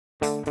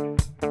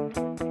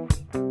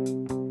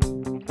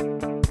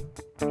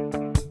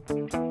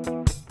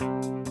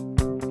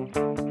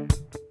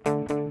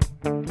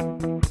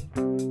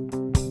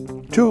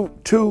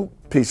Two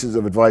pieces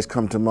of advice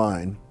come to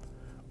mind.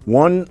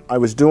 One, I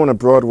was doing a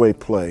Broadway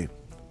play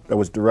that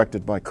was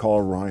directed by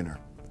Reiner,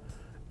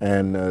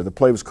 and the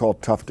play was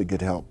called Tough to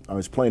Get Help. I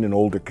was playing an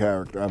older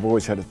character. I've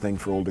always had a thing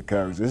for older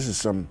characters. This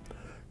is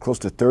close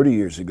to 30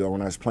 years ago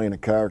when I was playing a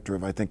character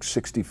of, I think,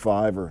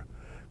 65 or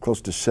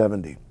close to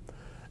 70.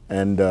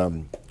 And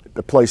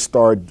the play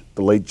starred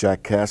the late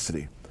Jack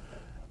Cassidy.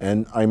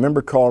 And I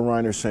remember Carl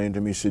Reiner saying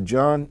to me, he said,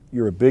 "John,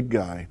 you're a big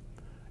guy.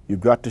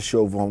 You've got to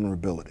show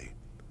vulnerability.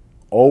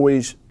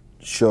 Always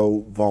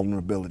show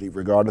vulnerability,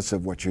 regardless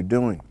of what you're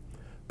doing.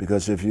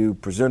 Because if you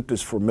present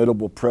this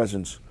formidable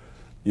presence,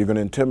 you're going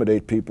to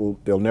intimidate people.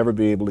 They'll never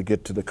be able to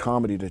get to the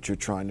comedy that you're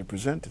trying to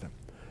present to them."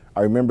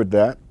 I remembered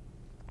that.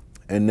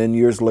 And then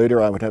years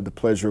later, I would have the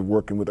pleasure of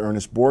working with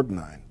Ernest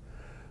Borgnine,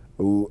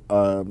 who,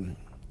 I'll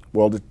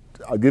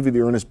give you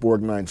the Ernest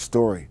Borgnine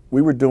story.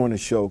 We were doing a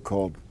show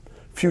called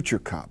Future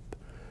Cop,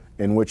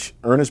 in which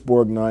Ernest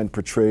Borgnine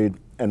portrayed,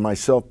 and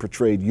myself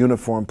portrayed,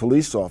 uniformed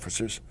police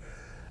officers.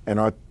 And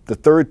the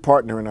third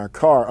partner in our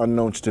car,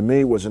 unknowns to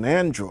me, was an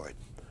android.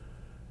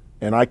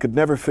 And I could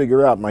never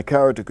figure out, my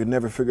character could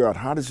never figure out,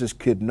 how does this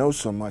kid know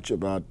so much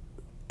about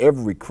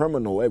every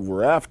criminal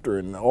ever after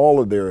and all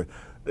of their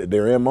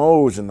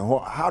MOs and the whole,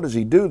 how does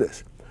he do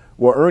this?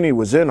 Well, Ernie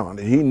was in on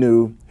it. He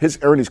knew,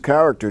 Ernie's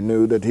character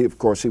knew that of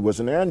course he was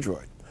an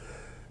android.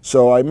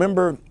 So I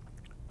remember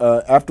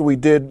after we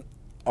did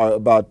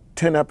about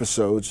 10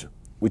 episodes,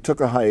 we took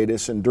a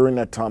hiatus, and during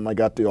that time I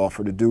got the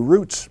offer to do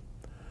Roots.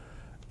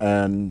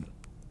 And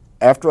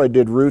after I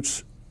did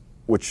Roots,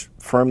 which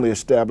firmly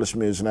established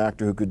me as an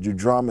actor who could do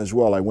drama as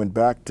well, I went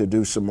back to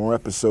do some more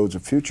episodes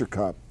of Future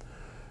Cop.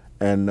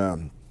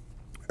 And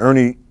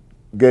Ernie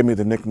gave me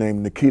the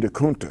nickname Nikita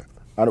Kunta.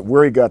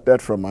 Where he got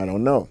that from, I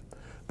don't know.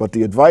 But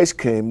the advice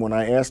came when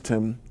I asked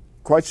him,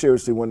 quite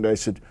seriously one day, I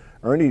said,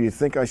 "Ernie, do you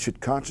think I should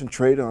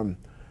concentrate on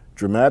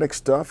dramatic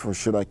stuff, or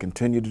should I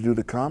continue to do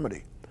the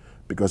comedy?"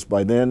 Because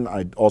by then,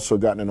 I'd also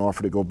gotten an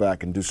offer to go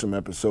back and do some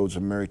episodes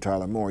of Mary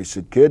Tyler Moore. He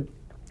said, "Kid,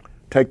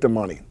 take the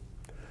money.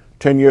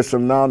 10 years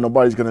from now,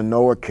 nobody's going to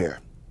know or care."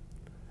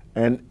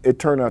 And it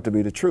turned out to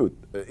be the truth.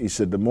 He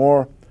said, the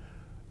more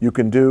you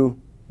can do,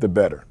 the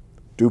better.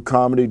 Do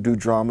comedy, do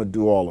drama,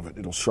 do all of it.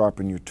 It'll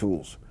sharpen your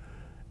tools.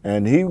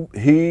 And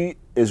he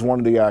is one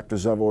of the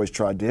actors I've always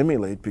tried to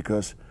emulate,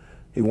 because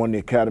he won the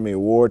Academy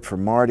Award for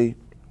Marty.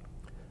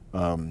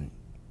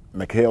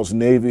 McHale's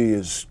Navy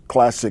is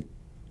classic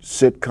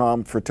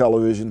sitcom for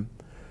television.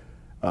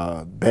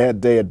 Bad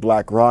Day at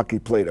Black Rock, he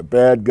played a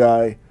bad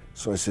guy.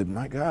 So I said,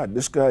 my God,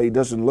 this guy, he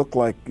doesn't look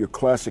like your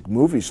classic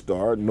movie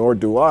star, nor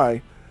do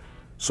I.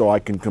 So I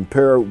can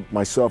compare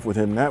myself with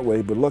him that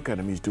way, but look at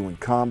him, he's doing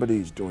comedy,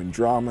 he's doing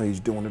drama, he's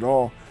doing it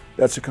all.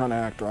 That's the kind of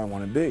actor I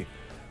want to be.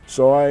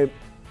 So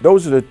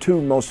those are the two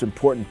most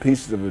important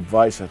pieces of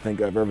advice I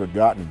think I've ever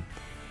gotten.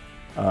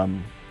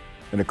 And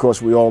of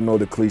course, we all know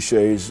the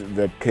cliches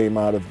that came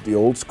out of the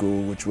old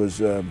school, which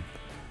was,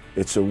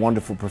 it's a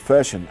wonderful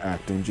profession,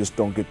 acting, just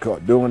don't get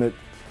caught doing it.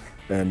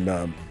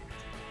 And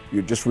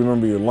you just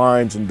remember your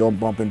lines and don't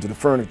bump into the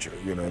furniture,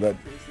 you know, that,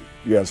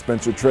 yeah,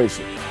 Spencer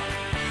Tracy.